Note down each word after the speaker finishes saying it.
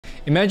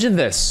Imagine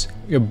this,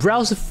 your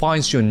browser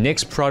finds your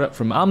next product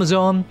from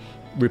Amazon,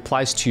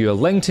 replies to your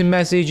LinkedIn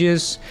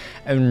messages,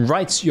 and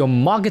writes your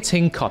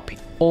marketing copy,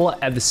 all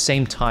at the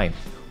same time,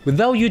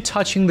 without you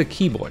touching the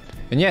keyboard.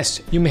 And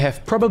yes, you may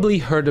have probably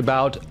heard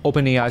about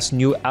OpenAI's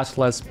new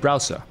Atlas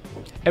browser.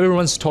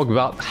 Everyone's talking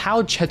about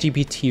how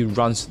ChatGPT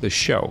runs the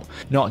show,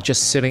 not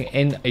just sitting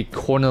in a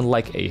corner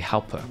like a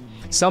helper.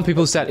 Some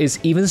people said it's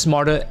even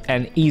smarter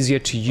and easier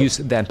to use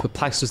than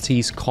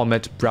Perplexity's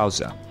Comet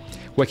browser,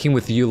 working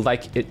with you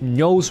like it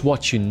knows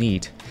what you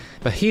need.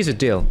 But here's the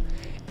deal.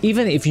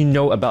 Even if you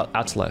know about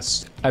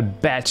Atlas, I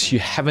bet you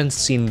haven't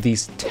seen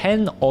these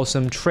 10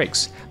 awesome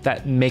tricks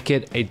that make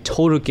it a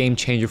total game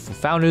changer for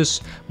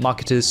founders,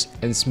 marketers,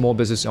 and small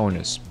business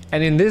owners.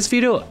 And in this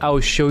video, I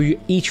will show you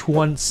each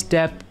one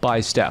step by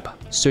step,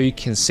 so you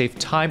can save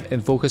time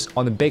and focus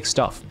on the big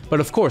stuff. But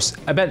of course,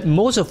 I bet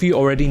most of you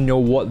already know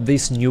what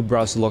this new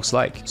browser looks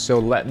like. So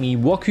let me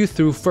walk you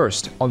through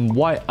first on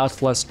why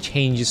Atlas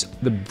changes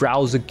the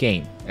browser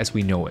game as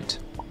we know it.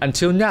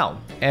 Until now,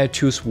 AI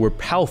tools were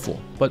powerful,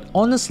 but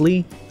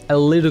honestly, a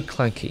little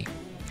clunky.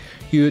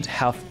 You'd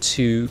have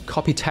to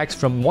copy text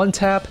from one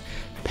tab,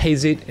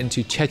 paste it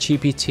into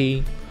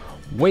ChatGPT,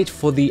 wait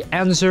for the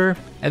answer,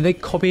 and then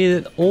copy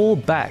it all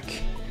back.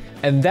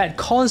 And that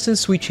constant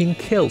switching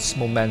kills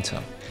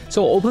momentum.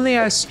 So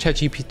OpenAI's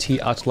ChatGPT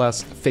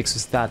Atlas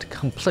fixes that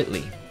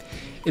completely.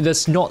 It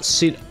does not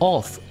sit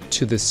off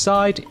to the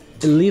side,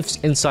 it lives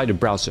inside the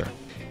browser.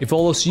 It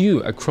follows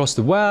you across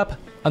the web,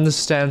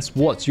 understands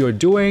what you're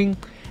doing,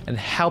 and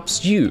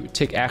helps you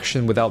take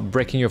action without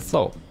breaking your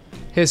flow.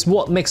 Here's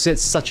what makes it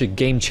such a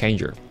game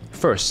changer.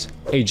 First,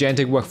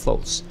 agentic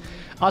workflows.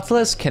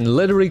 Atlas can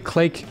literally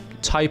click,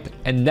 type,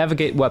 and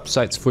navigate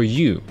websites for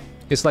you.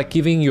 It's like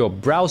giving your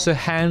browser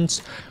hands,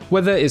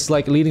 whether it's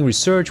like leading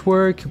research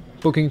work,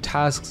 booking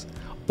tasks,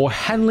 or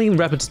handling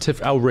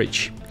repetitive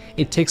outreach.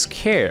 It takes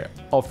care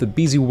of the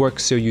busy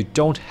work so you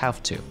don't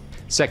have to.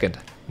 Second,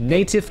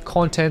 native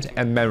content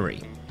and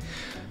memory.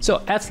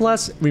 So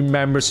Atlas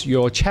remembers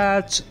your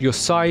chats, your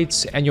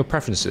sites, and your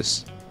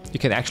preferences. You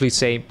can actually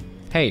say,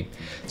 hey,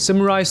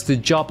 summarize the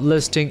job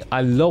listing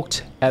I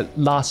looked at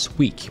last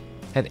week,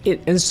 and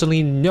it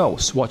instantly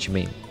knows what you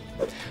mean.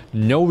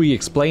 No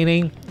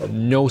re-explaining,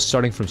 no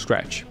starting from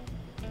scratch.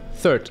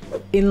 Third,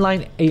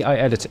 inline AI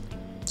editing.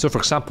 So for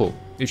example,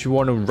 if you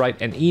want to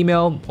write an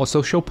email or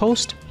social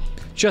post,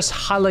 just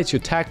highlight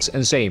your text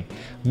and say,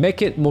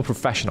 make it more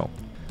professional.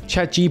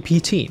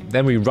 ChatGPT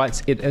then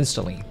rewrites it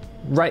instantly,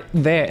 right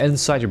there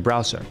inside your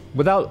browser,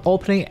 without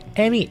opening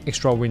any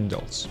extra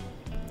windows.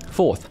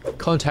 Fourth,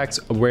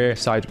 context-aware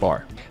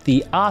sidebar.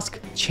 The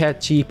Ask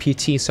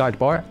ChatGPT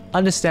sidebar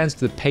understands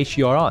the page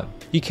you're on.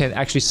 You can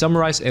actually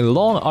summarize a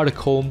long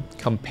article,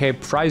 compare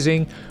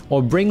pricing,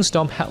 or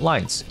brainstorm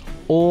headlines,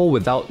 all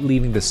without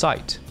leaving the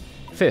site.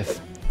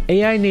 Fifth,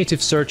 AI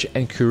native search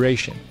and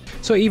curation.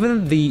 So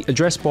even the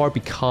address bar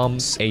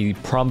becomes a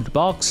prompt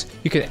box.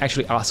 You can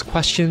actually ask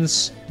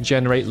questions,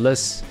 generate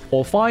lists,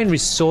 or find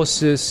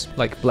resources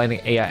like blending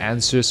AI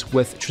answers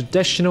with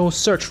traditional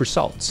search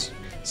results.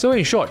 So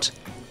in short,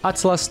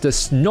 Atlas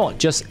does not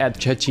just add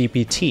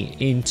ChatGPT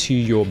into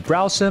your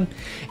browser,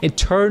 it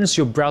turns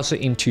your browser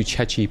into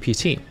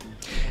ChatGPT.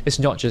 It's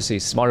not just a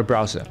smarter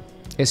browser,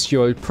 it's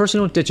your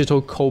personal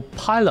digital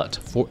co-pilot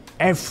for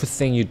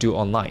everything you do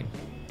online.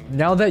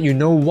 Now that you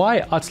know why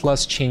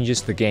Atlas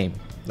changes the game,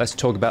 let's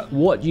talk about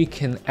what you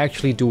can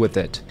actually do with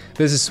it.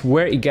 This is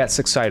where it gets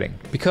exciting,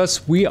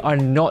 because we are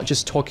not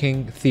just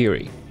talking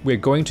theory. We're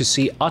going to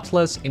see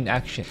Atlas in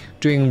action,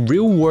 doing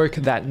real work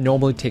that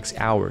normally takes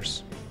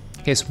hours.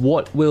 Here's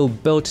what we'll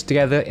build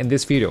together in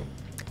this video.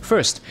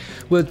 First,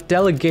 we'll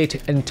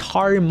delegate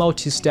entire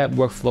multi-step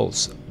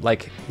workflows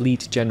like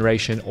lead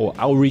generation or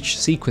outreach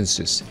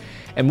sequences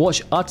and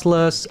watch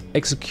Atlas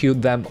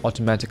execute them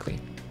automatically.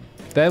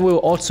 Then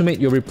we'll automate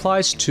your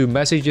replies to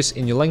messages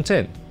in your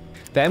LinkedIn.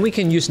 Then we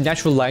can use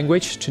natural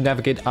language to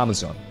navigate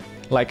Amazon,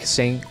 like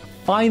saying,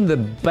 find the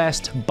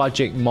best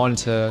budget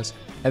monitors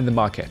in the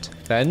market.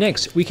 Then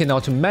next, we can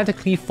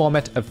automatically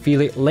format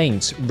affiliate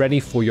links ready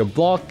for your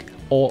blog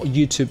or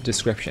YouTube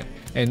description.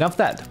 Enough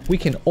that, we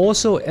can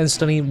also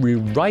instantly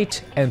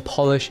rewrite and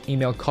polish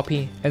email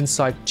copy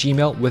inside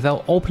Gmail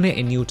without opening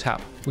a new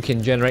tab. We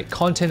can generate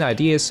content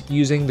ideas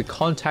using the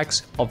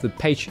context of the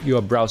page you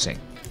are browsing.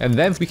 And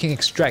then we can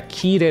extract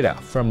key data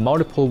from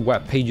multiple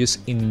web pages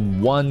in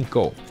one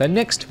go. Then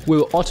next,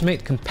 we'll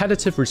automate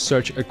competitive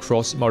research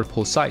across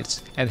multiple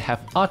sites and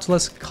have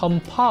Atlas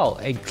compile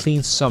a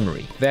clean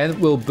summary. Then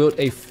we'll build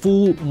a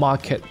full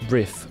market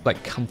brief,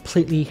 like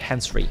completely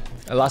hands-free.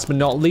 And last but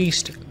not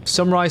least,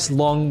 summarize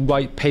long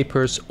white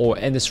papers or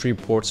industry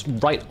reports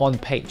right on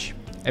page.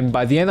 And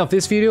by the end of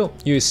this video,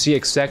 you'll see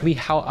exactly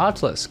how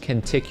Atlas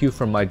can take you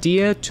from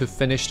idea to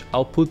finished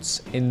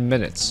outputs in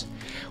minutes.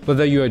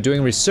 whether you are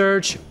doing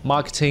research,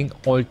 marketing,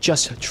 or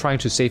just trying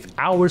to save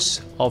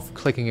hours of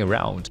clicking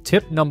around.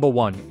 Tip number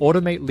 1.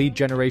 Automate lead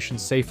generation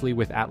safely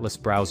with Atlas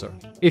Browser.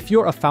 If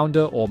you're a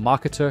founder or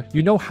marketer,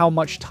 you know how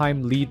much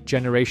time lead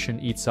generation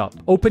eats up.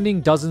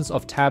 Opening dozens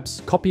of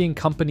tabs, copying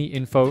company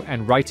info,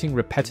 and writing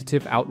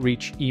repetitive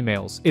outreach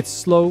emails. It's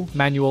slow,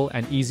 manual,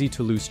 and easy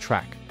to lose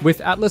track.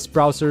 With Atlas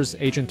Browser's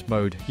agent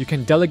mode, you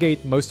can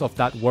delegate most of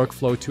that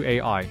workflow to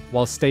AI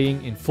while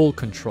staying in full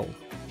control.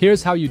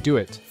 Here's how you do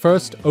it.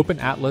 First, open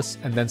Atlas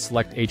and then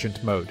select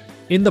agent mode.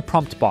 In the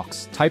prompt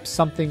box, type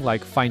something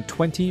like find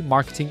 20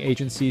 marketing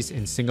agencies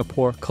in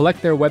Singapore,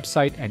 collect their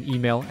website and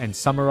email, and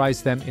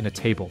summarize them in a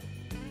table.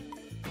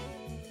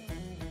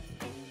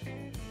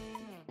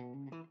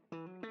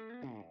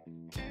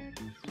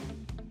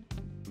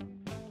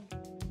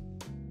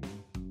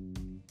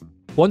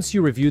 Once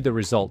you review the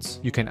results,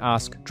 you can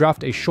ask,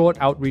 draft a short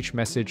outreach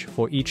message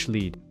for each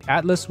lead.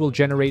 Atlas will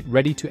generate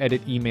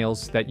ready-to-edit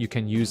emails that you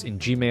can use in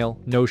Gmail,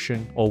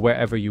 Notion, or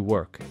wherever you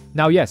work.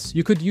 Now yes,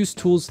 you could use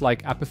tools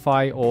like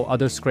Apify or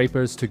other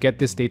scrapers to get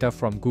this data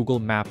from Google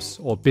Maps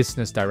or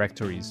business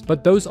directories,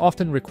 but those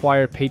often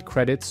require paid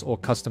credits or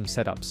custom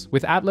setups.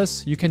 With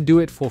Atlas, you can do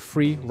it for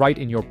free right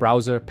in your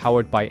browser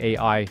powered by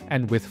AI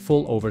and with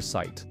full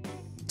oversight.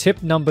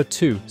 Tip number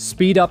 2.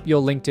 Speed up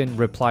your LinkedIn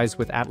replies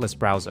with Atlas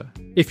Browser.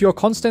 If you're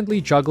constantly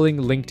juggling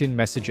LinkedIn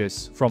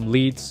messages from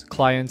leads,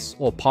 clients,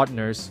 or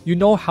partners, you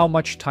know how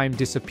much time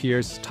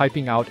disappears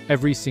typing out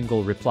every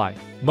single reply.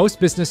 Most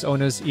business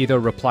owners either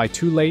reply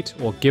too late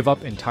or give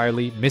up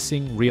entirely,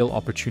 missing real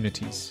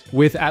opportunities.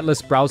 With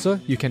Atlas Browser,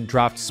 you can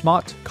draft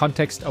smart,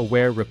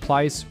 context-aware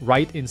replies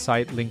right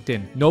inside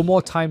LinkedIn. No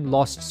more time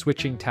lost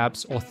switching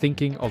tabs or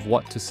thinking of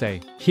what to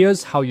say.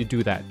 Here's how you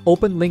do that.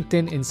 Open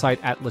LinkedIn inside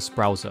Atlas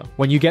Browser.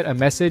 When you get a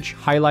message,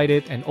 highlight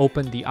it and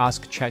open the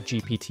Ask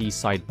ChatGPT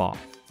sidebar.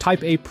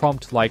 Type a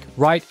prompt like,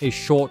 write a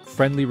short,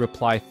 friendly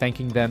reply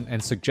thanking them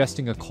and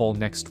suggesting a call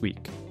next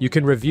week. You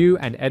can review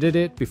and edit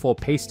it before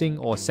pasting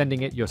or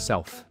sending it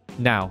yourself.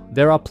 Now,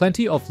 there are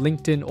plenty of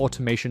LinkedIn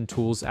automation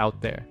tools out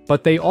there,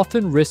 but they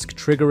often risk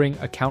triggering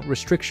account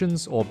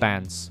restrictions or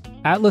bans.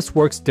 Atlas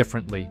works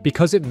differently.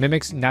 Because it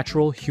mimics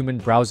natural human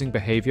browsing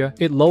behavior,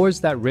 it lowers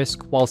that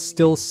risk while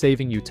still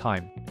saving you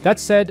time. That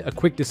said, a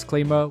quick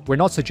disclaimer, we're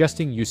not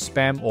suggesting you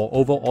spam or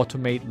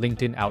over-automate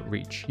LinkedIn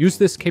outreach. Use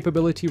this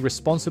capability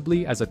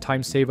responsibly as a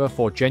time saver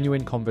for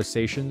genuine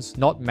conversations,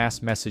 not mass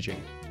messaging.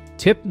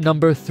 Tip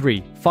number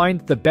 3.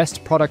 Find the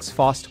best products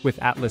fast with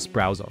Atlas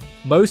Browser.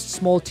 Most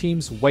small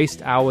teams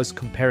waste hours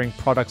comparing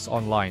products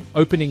online,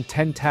 opening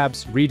 10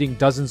 tabs, reading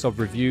dozens of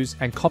reviews,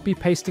 and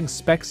copy-pasting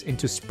specs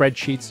into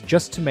spreadsheets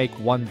just to make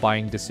one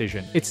buying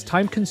decision. It's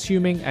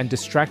time-consuming and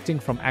distracting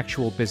from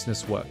actual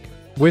business work.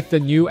 With the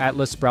new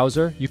Atlas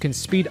Browser, you can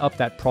speed up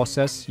that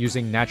process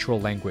using natural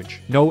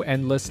language. No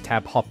endless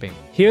tab hopping.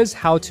 Here's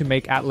how to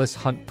make Atlas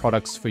hunt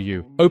products for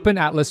you. Open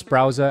Atlas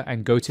Browser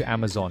and go to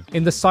Amazon.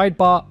 In the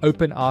sidebar,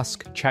 open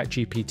Ask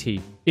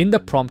ChatGPT. In the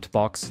prompt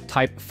box,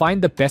 type find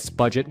the best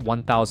budget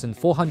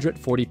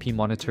 1440p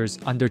monitors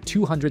under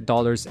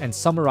 $200 and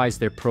summarize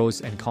their pros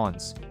and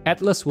cons.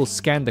 Atlas will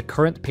scan the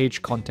current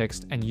page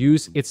context and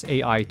use its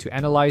AI to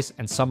analyze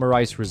and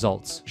summarize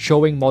results,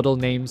 showing model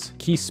names,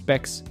 key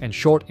specs, and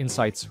short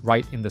insights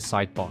right in the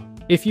sidebar.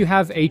 If you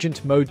have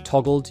agent mode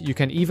toggled, you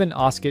can even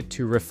ask it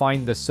to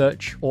refine the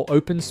search or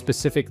open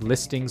specific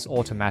listings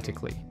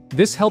automatically.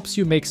 This helps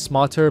you make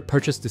smarter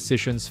purchase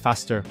decisions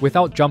faster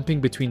without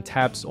jumping between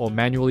tabs or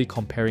manually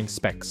comparing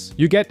specs.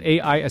 You get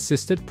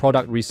AI-assisted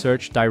product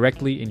research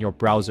directly in your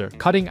browser,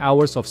 cutting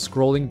hours of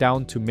scrolling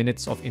down to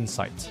minutes of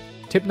insights.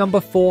 Tip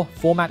number 4,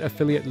 format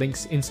affiliate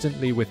links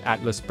instantly with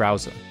Atlas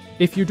Browser.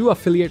 If you do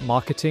affiliate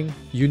marketing,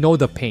 you know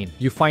the pain.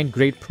 You find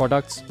great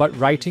products, but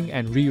writing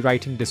and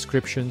rewriting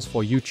descriptions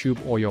for YouTube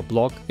or your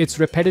blog, it's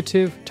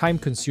repetitive,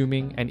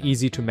 time-consuming, and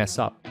easy to mess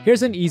up.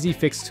 Here's an easy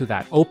fix to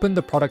that. Open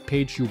the product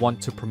page you want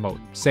to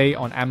promote, say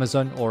on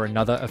Amazon or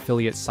another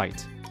affiliate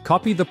site.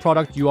 Copy the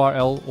product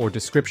URL or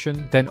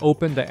description, then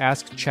open the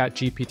Ask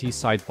ChatGPT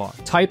sidebar.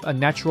 Type a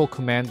natural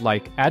command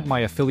like add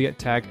my affiliate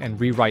tag and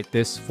rewrite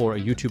this for a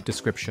YouTube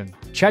description.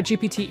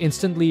 ChatGPT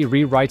instantly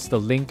rewrites the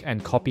link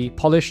and copy,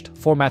 polished,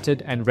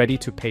 formatted, and ready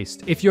to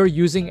paste. If you're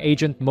using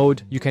agent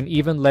mode, you can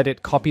even let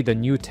it copy the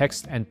new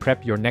text and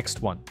prep your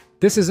next one.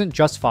 This isn't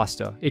just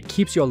faster, it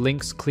keeps your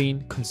links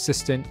clean,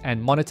 consistent,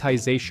 and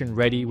monetization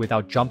ready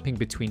without jumping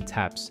between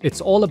tabs. It's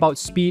all about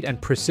speed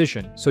and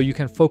precision, so you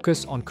can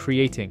focus on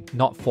creating,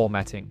 not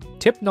formatting.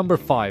 Tip number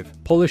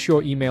 5, polish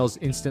your emails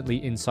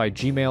instantly inside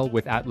Gmail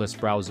with Atlas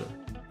Browser.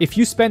 If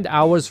you spend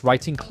hours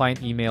writing client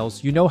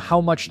emails, you know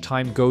how much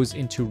time goes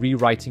into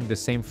rewriting the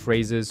same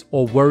phrases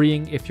or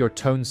worrying if your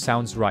tone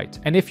sounds right.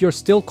 And if you're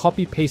still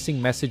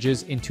copy-pasting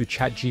messages into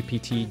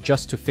ChatGPT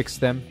just to fix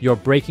them, you're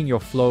breaking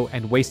your flow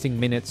and wasting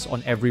minutes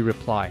on every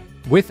reply.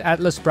 With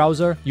Atlas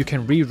Browser, you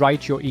can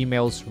rewrite your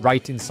emails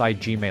right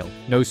inside Gmail.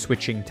 No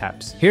switching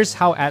tabs. Here's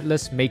how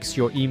Atlas makes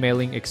your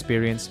emailing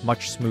experience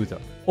much smoother.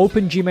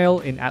 Open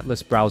Gmail in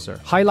Atlas Browser.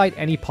 Highlight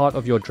any part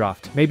of your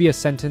draft, maybe a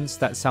sentence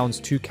that sounds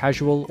too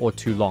casual or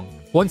too long.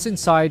 Once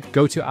inside,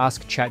 go to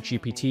Ask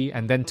ChatGPT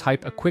and then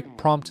type a quick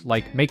prompt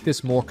like make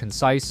this more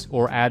concise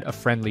or add a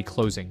friendly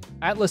closing.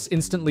 Atlas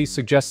instantly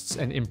suggests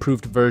an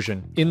improved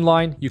version.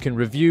 Inline, you can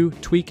review,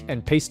 tweak,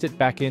 and paste it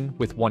back in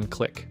with one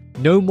click.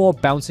 No more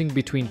bouncing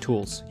between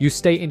tools. You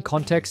stay in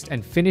context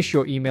and finish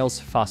your emails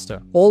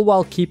faster, all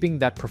while keeping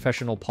that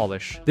professional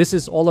polish. This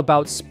is all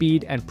about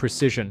speed and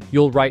precision.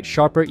 You'll write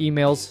sharper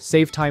emails,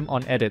 save time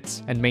on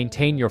edits, and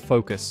maintain your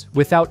focus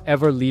without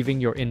ever leaving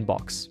your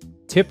inbox.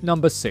 Tip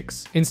number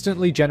 6.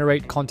 Instantly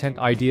generate content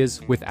ideas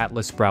with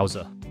Atlas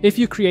Browser. If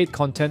you create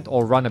content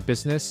or run a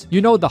business,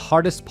 you know the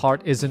hardest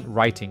part isn't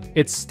writing,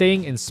 it's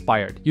staying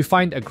inspired. You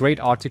find a great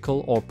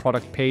article or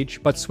product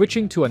page, but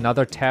switching to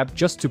another tab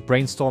just to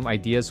brainstorm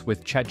ideas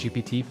with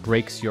ChatGPT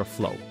breaks your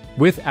flow.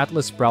 With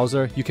Atlas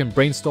Browser, you can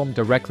brainstorm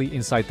directly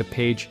inside the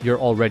page you're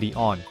already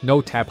on.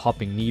 No tab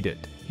hopping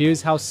needed.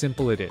 Here's how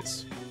simple it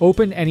is.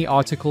 Open any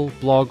article,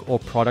 blog, or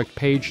product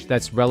page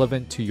that's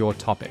relevant to your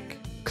topic.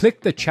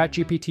 Click the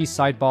ChatGPT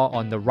sidebar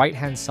on the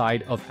right-hand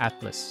side of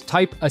Atlas.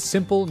 Type a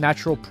simple,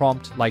 natural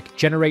prompt like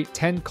generate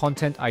 10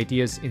 content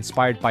ideas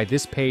inspired by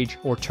this page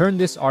or turn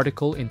this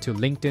article into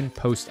LinkedIn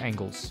post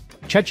angles.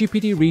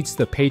 ChatGPT reads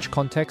the page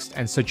context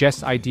and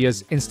suggests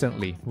ideas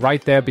instantly,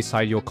 right there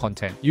beside your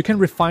content. You can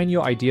refine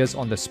your ideas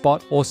on the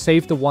spot or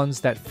save the ones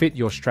that fit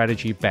your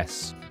strategy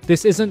best.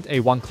 This isn't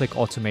a one-click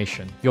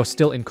automation, you're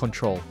still in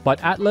control,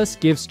 but Atlas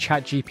gives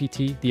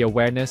ChatGPT the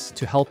awareness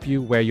to help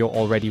you where you're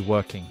already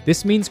working.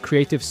 This means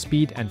creative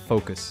speed and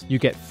focus. You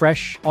get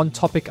fresh,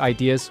 on-topic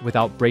ideas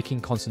without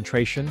breaking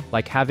concentration,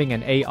 like having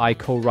an AI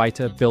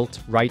co-writer built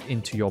right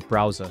into your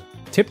browser.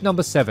 Tip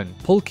number 7.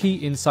 Pull key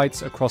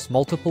insights across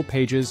multiple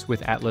pages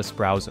with Atlas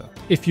Browser.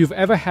 If you've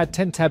ever had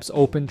 10 tabs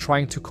open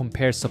trying to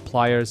compare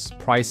suppliers,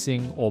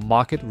 pricing, or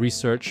market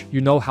research,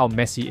 you know how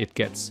messy it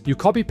gets. You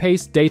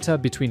copy-paste data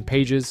between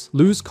pages,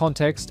 lose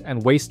context,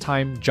 and waste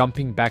time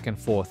jumping back and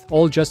forth,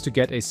 all just to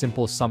get a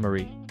simple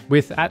summary.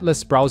 With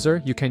Atlas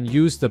Browser, you can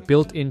use the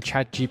built-in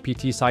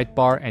ChatGPT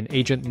sidebar and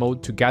agent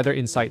mode to gather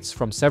insights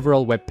from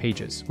several web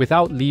pages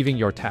without leaving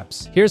your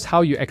tabs. Here's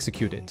how you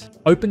execute it.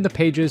 Open the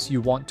pages you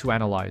want to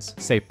analyze,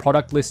 say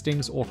product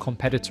listings or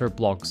competitor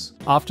blogs.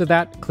 After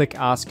that, click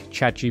Ask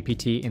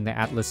ChatGPT in the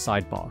Atlas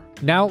sidebar.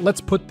 Now let's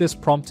put this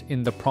prompt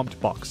in the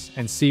prompt box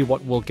and see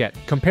what we'll get.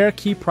 Compare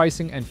key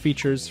pricing and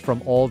features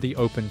from all the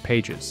open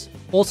pages.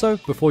 Also,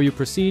 before you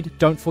proceed,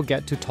 don't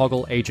forget to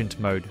toggle agent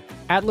mode.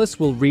 Atlas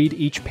will read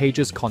each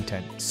page's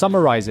content,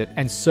 summarize it,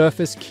 and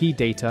surface key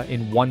data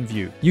in one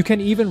view. You can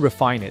even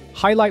refine it,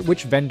 highlight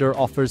which vendor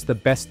offers the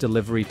best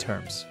delivery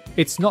terms.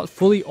 It's not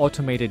fully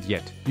automated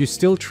yet. You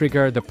still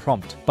trigger the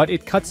prompt, but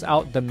it cuts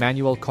out the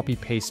manual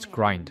copy-paste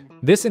grind.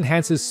 This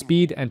enhances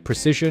speed and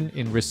precision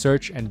in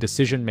research and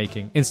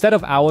decision-making. Instead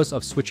of hours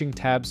of switching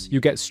tabs, you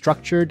get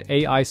structured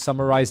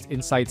AI-summarized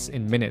insights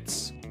in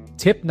minutes.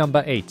 Tip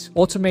number 8.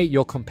 Automate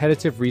your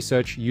competitive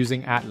research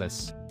using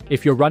Atlas.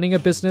 If you're running a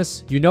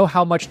business, you know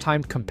how much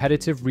time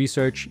competitive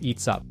research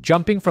eats up.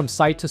 Jumping from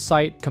site to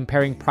site,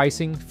 comparing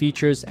pricing,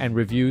 features, and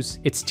reviews,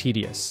 it's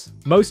tedious.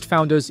 Most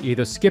founders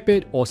either skip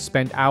it or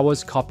spend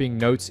hours copying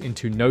notes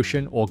into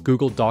Notion or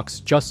Google Docs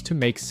just to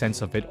make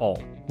sense of it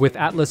all. With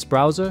Atlas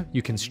Browser,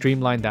 you can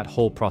streamline that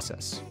whole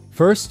process.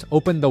 First,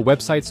 open the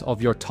websites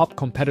of your top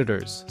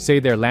competitors, say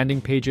their landing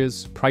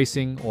pages,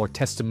 pricing, or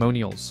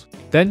testimonials.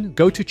 Then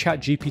go to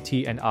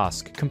ChatGPT and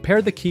ask,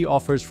 compare the key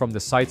offers from the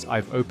sites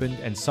I've opened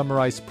and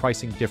summarize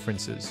pricing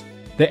differences.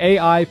 The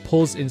AI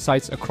pulls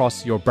insights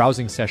across your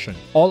browsing session,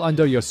 all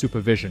under your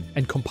supervision,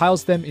 and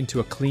compiles them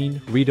into a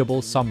clean,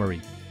 readable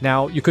summary.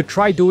 Now, you could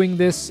try doing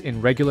this in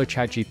regular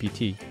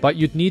ChatGPT, but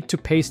you'd need to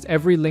paste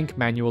every link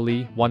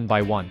manually, one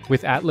by one.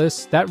 With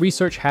Atlas, that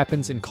research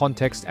happens in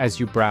context as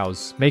you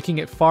browse, making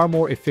it far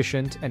more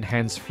efficient and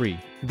hands-free.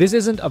 This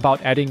isn't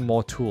about adding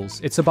more tools,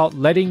 it's about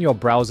letting your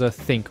browser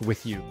think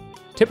with you.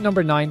 Tip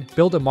number 9,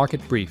 build a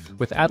market brief,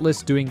 with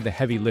Atlas doing the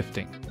heavy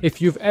lifting.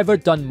 If you've ever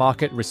done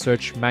market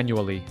research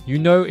manually, you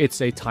know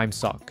it's a time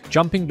suck.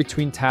 Jumping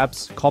between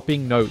tabs,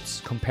 copying notes,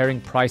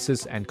 comparing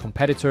prices and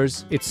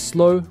competitors, it's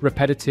slow,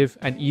 repetitive,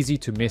 and easy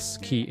to miss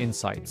key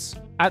insights.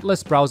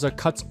 Atlas Browser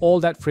cuts all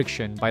that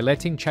friction by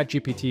letting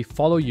ChatGPT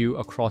follow you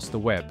across the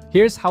web.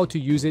 Here's how to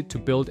use it to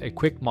build a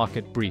quick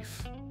market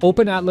brief.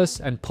 Open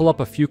Atlas and pull up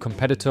a few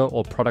competitor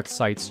or product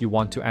sites you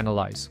want to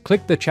analyze.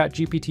 Click the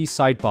ChatGPT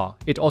sidebar.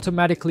 It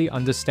automatically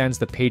understands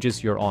the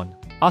pages you're on.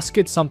 Ask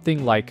it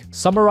something like,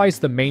 summarize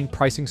the main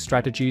pricing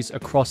strategies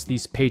across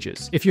these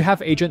pages. If you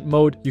have agent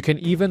mode, you can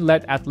even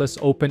let Atlas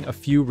open a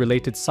few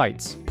related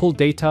sites, pull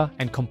data,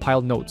 and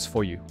compile notes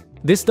for you.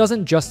 This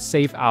doesn't just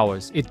save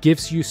hours, it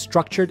gives you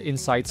structured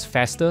insights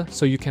faster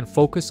so you can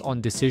focus on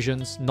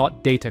decisions,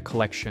 not data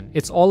collection.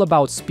 It's all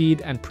about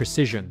speed and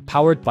precision,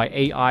 powered by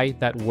AI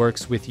that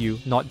works with you,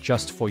 not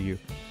just for you.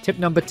 Tip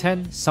number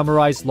 10,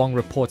 summarize long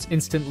reports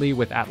instantly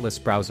with Atlas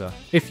Browser.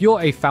 If you're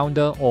a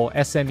founder or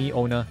SME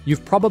owner,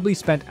 you've probably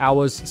spent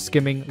hours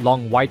skimming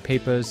long white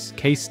papers,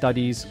 case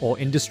studies, or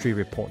industry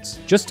reports,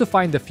 just to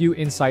find the few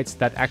insights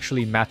that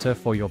actually matter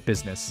for your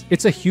business.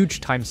 It's a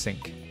huge time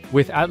sink.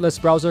 With Atlas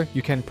Browser,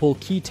 you can pull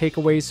key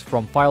takeaways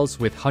from files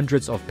with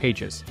hundreds of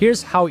pages.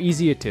 Here's how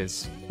easy it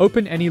is.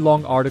 Open any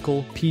long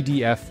article,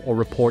 PDF, or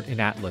report in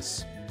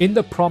Atlas. In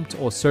the prompt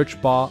or search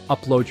bar,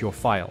 upload your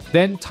file.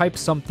 Then type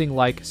something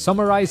like,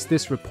 "Summarize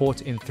this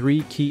report in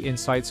 3 key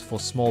insights for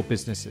small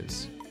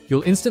businesses."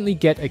 You'll instantly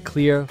get a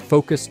clear,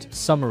 focused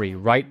summary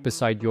right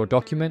beside your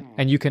document,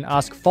 and you can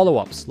ask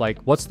follow-ups like,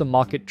 "What's the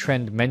market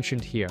trend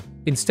mentioned here?"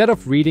 Instead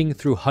of reading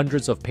through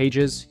hundreds of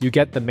pages, you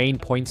get the main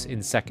points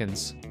in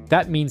seconds.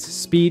 That means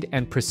speed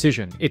and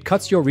precision. It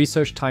cuts your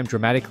research time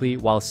dramatically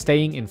while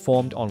staying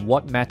informed on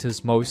what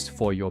matters most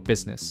for your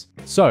business.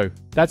 So,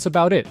 that's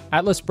about it.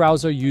 Atlas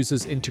Browser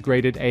uses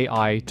integrated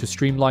AI to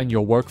streamline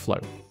your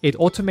workflow. It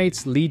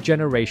automates lead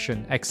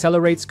generation,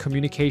 accelerates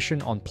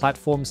communication on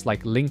platforms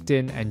like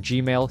LinkedIn and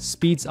Gmail,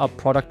 speeds up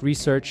product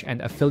research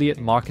and affiliate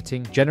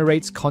marketing,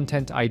 generates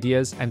content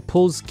ideas, and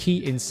pulls key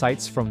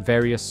insights from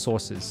various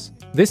sources.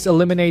 This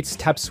eliminates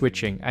tab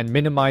switching and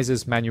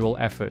minimizes manual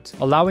effort,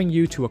 allowing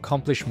you to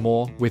accomplish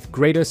more with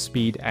greater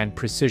speed and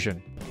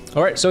precision.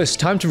 Alright, so it's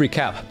time to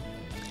recap.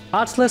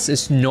 Atlas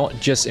is not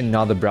just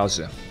another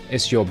browser.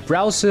 It's your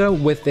browser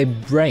with a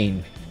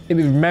brain. It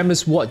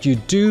remembers what you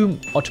do,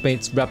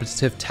 automates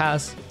repetitive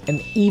tasks,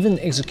 and even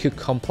execute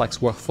complex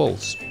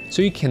workflows.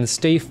 So you can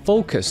stay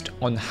focused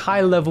on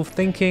high-level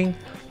thinking,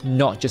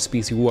 not just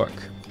busy work.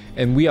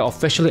 And we are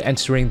officially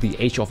entering the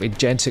age of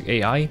agentic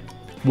AI,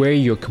 where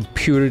your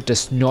computer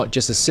does not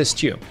just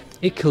assist you,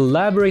 it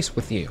collaborates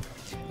with you.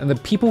 And the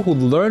people who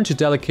learn to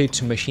delegate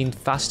to machine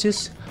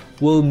fastest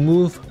will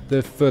move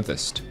the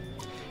furthest.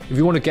 If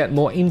you want to get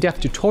more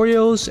in-depth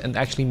tutorials and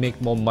actually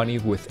make more money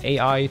with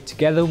AI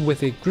together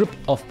with a group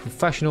of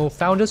professional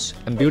founders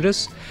and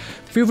builders,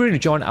 feel free to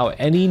join our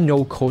Any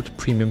No-Code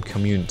Premium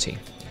community.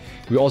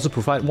 We also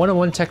provide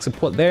one-on-one tech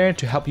support there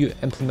to help you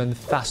implement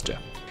faster.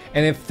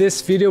 And if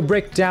this video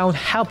breakdown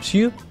helped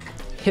you,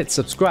 hit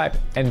subscribe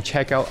and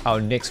check out our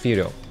next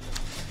video.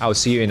 I'll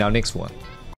see you in our next one.